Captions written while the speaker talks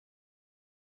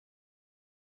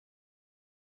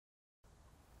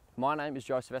My name is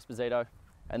Joseph Esposito,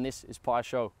 and this is Pie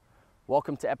Show.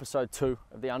 Welcome to episode 2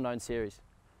 of the Unknown series.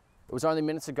 It was only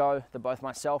minutes ago that both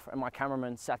myself and my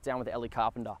cameraman sat down with Ellie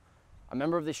Carpenter, a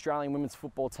member of the Australian women's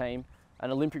football team, an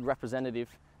Olympic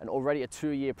representative, and already a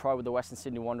 2-year pro with the Western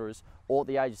Sydney Wanderers, all at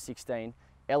the age of 16.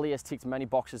 Ellie has ticked many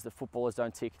boxes that footballers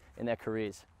don't tick in their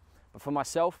careers. But for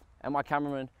myself and my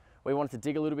cameraman, we wanted to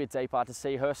dig a little bit deeper to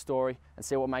see her story and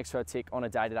see what makes her tick on a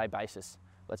day-to-day basis.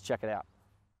 Let's check it out.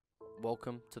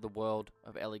 Welcome to the world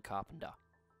of Ellie Carpenter.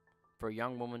 For a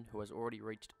young woman who has already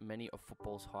reached many of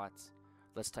football's heights,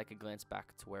 let's take a glance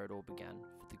back to where it all began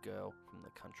for the girl from the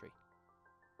country.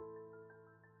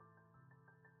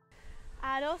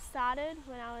 It all started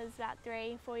when I was about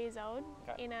 3-4 years old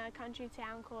in a country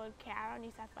town called Cowra,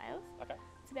 New South Wales.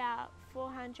 It's about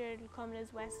 400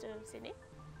 kilometres west of Sydney.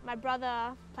 My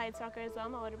brother played soccer as well,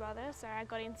 my older brother, so I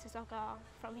got into soccer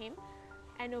from him.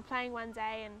 And we were playing one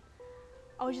day and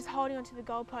I was just holding onto the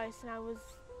goalpost and I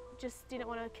just didn't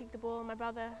want to kick the ball. My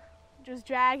brother was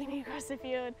dragging me across the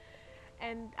field,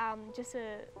 and just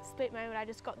a split moment I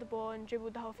just got the ball and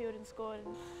dribbled the whole field and scored.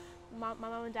 And my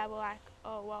mum and dad were like,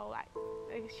 oh well, like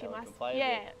she must,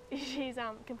 yeah, she's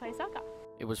can play soccer.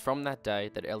 It was from that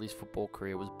day that Ellie's football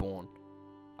career was born.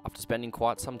 After spending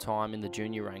quite some time in the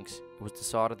junior ranks, it was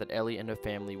decided that Ellie and her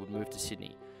family would move to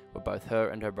Sydney, where both her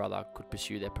and her brother could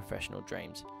pursue their professional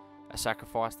dreams. A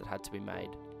sacrifice that had to be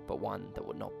made, but one that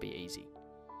would not be easy.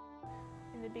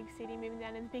 In the big city, moving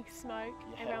down in the big smoke,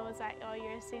 everyone was like, oh,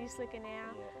 you're a city slicker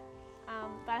now.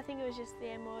 But I think it was just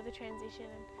more the transition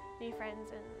and new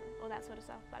friends and all that sort of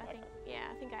stuff. But I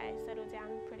think I settled down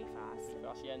pretty fast.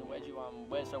 Yeah, and where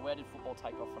did football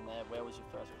take off from there? Where was your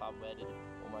first club? Where did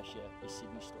almost your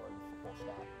Sydney story with football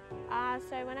start?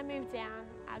 So when I moved down,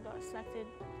 I got selected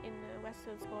in the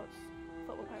Westfield Sports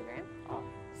football program.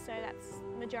 So that's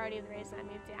the majority of the reason I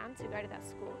moved down, to go to that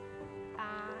school.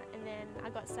 And then I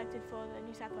got selected for the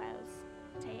New South Wales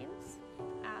teams.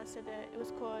 It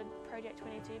was called Project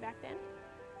 22 back then.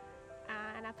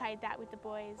 And I played that with the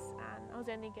boys. I was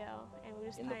the only girl, and we were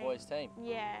just in playing, the boys team?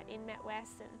 Yeah, in Met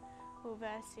West, and we were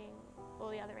versing all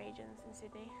the other regions in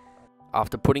Sydney.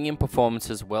 After putting in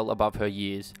performances well above her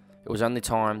years, it was only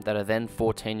time that a then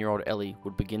 14-year-old Ellie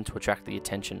would begin to attract the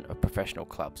attention of professional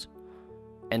clubs.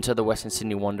 Enter the Western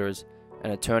Sydney Wanderers,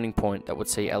 and a turning point that would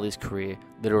see Ellie's career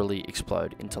literally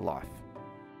explode into life.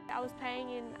 I was playing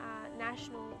in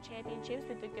national championships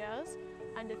with the girls,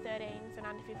 under 13s and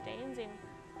under 15s in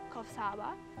Coffs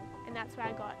Harbour, and that's where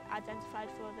I got identified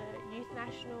for the youth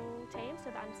national team,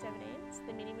 so the under 17s,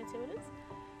 the mini Matildas.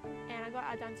 And I got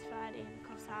identified in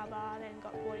Coffs Harbour, then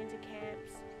got brought into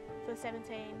camps for the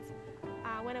 17s.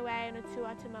 Went away on a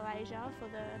tour to Malaysia for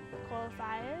the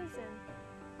qualifiers, and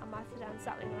I must have done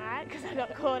something right because I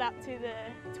got called up to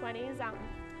the 20s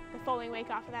the following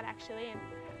week after that actually, and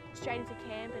straight into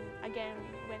camp, and again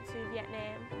went to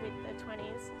Vietnam with the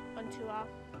 20s on tour.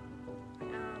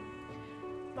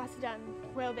 Must have done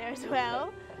well there as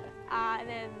well. And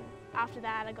then after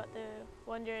that I got the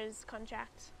Wanderers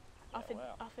contract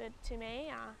offered to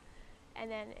me,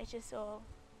 and then it just all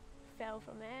fell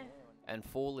from there. And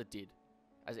fall it did.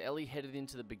 As Ellie headed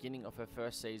into the beginning of her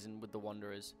first season with the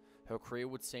Wanderers, her career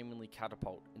would seemingly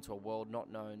catapult into a world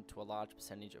not known to a large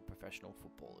percentage of professional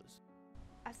footballers.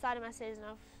 I started my season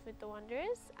off with the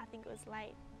Wanderers, I think it was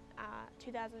late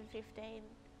 2015,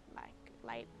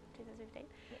 late 2015.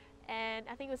 And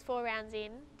I think it was 4 rounds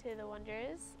in to the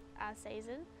Wanderers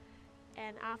season,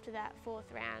 and after that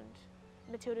 4th round,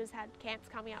 Matilda's had camps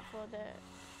coming up for the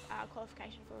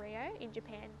qualification for Rio in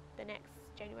Japan the next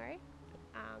January.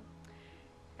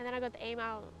 And then I got the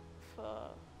email for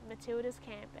Matilda's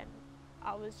camp, and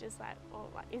I was just like, oh,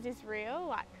 is this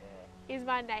real? Is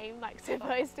my name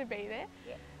supposed to be there?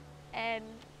 And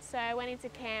so I went into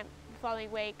camp the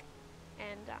following week,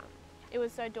 and it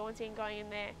was so daunting going in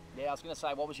there. Yeah, I was going to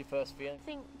say, what was your first feeling? I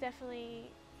think definitely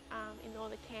in all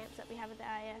the camps that we have at the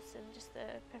AIS, and just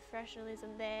the professionalism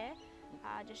there,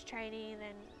 just training and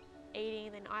then eating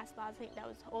and then ice baths, I think that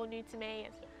was all new to me.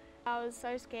 I was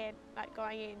so scared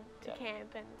going in to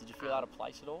camp. And did you feel out of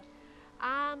place at all?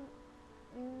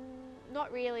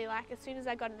 Not really. As soon as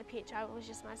I got on the pitch, I was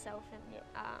just myself, and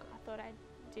I thought I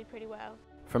did pretty well.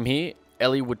 From here,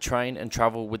 Ellie would train and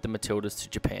travel with the Matildas to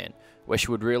Japan, where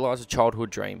she would realise a childhood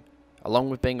dream, along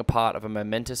with being a part of a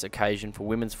momentous occasion for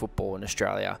women's football in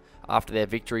Australia after their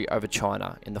victory over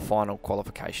China in the final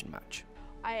qualification match.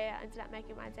 I ended up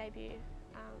making my debut,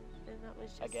 and that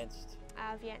was just against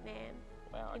Vietnam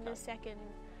in the second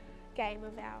game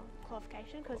of our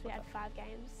qualification, because we had 5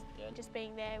 games. Just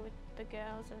being there with the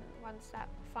girls, and once that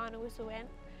final whistle went,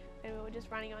 then we were just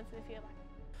running onto the field.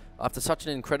 After such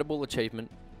an incredible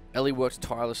achievement, Ellie worked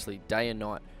tirelessly day and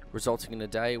night, resulting in a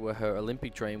day where her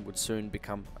Olympic dream would soon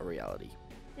become a reality.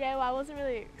 Yeah, well, I wasn't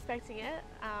really expecting it,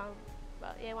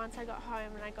 but yeah, once I got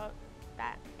home and I got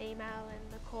that email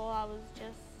and the call, I was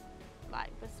just like,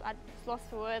 I just lost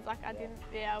for words. Like I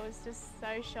was just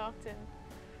so shocked, and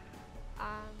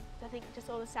I think just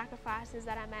all the sacrifices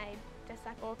that I made, just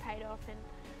like all paid off,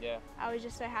 and I was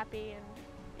just so happy,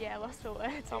 and lost for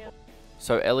words. Really.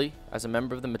 So Ellie, as a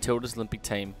member of the Matilda's Olympic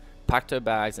team, packed her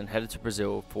bags and headed to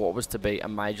Brazil for what was to be a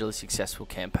majorly successful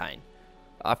campaign.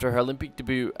 After her Olympic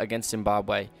debut against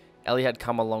Zimbabwe, Ellie had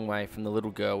come a long way from the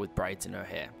little girl with braids in her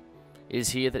hair. It is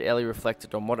here that Ellie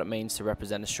reflected on what it means to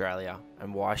represent Australia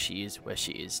and why she is where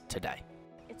she is today.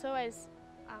 It's always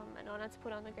an honour to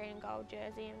put on the green and gold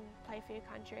jersey and play for your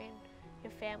country and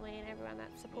your family and everyone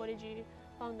that supported you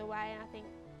along the way, and I think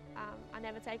I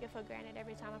never take it for granted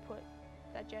every time I put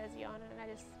that jersey on, and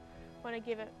I just want to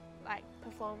give it, like,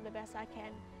 perform the best I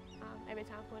can every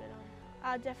time I put it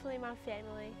on. Definitely my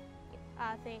family.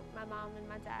 I think my mum and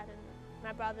my dad and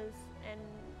my brothers and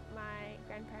my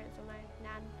grandparents or my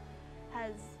nan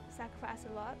has sacrificed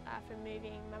a lot from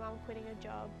moving, my mum quitting her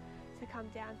job to come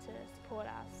down to support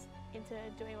us into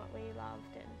doing what we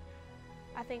loved, and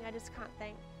I think I just can't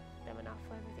thank them enough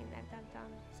for everything they've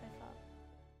done so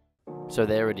far. So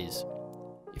there it is.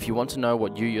 If you want to know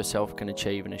what you yourself can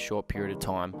achieve in a short period of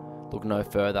time, look no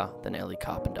further than Ellie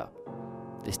Carpenter.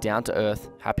 This down-to-earth,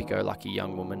 happy-go-lucky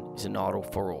young woman is an idol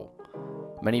for all.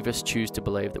 Many of us choose to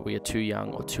believe that we are too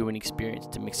young or too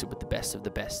inexperienced to mix it with the best of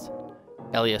the best.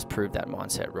 Ellie has proved that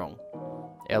mindset wrong.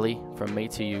 Ellie, from me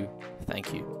to you,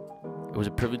 thank you. It was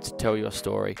a privilege to tell your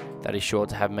story that is sure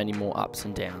to have many more ups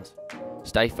and downs.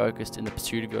 Stay focused in the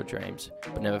pursuit of your dreams,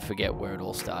 but never forget where it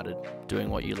all started, doing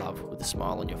what you love with a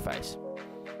smile on your face.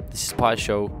 This is Pie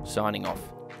Show, signing off.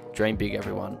 Dream big,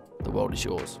 everyone. The world is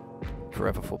yours.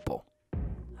 Forever football.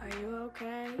 Are you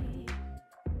okay?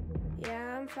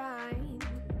 Yeah, I'm fine.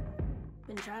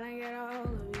 Been trying to get a hold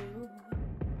of you.